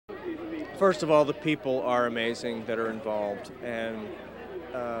first of all, the people are amazing that are involved, and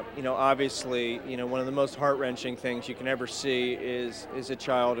you know, obviously, you know, one of the most heart-wrenching things you can ever see is a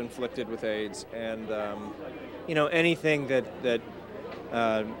child inflicted with AIDS, and you know, anything that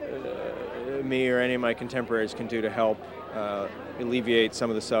me or any of my contemporaries can do to help alleviate some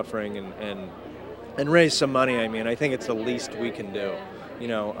of the suffering and raise some money. I mean, I think it's the least we can do. You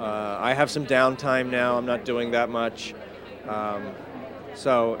know, I have some downtime now. I'm not doing that much.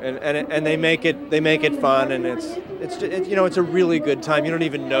 So and they make it fun, and it's you know, it's a really good time. You don't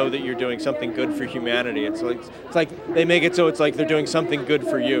even know that you're doing something good for humanity. It's like they make it so it's like they're doing something good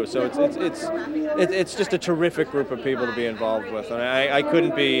for you. So it's just a terrific group of people to be involved with, and I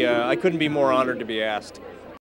couldn't be more honored to be asked.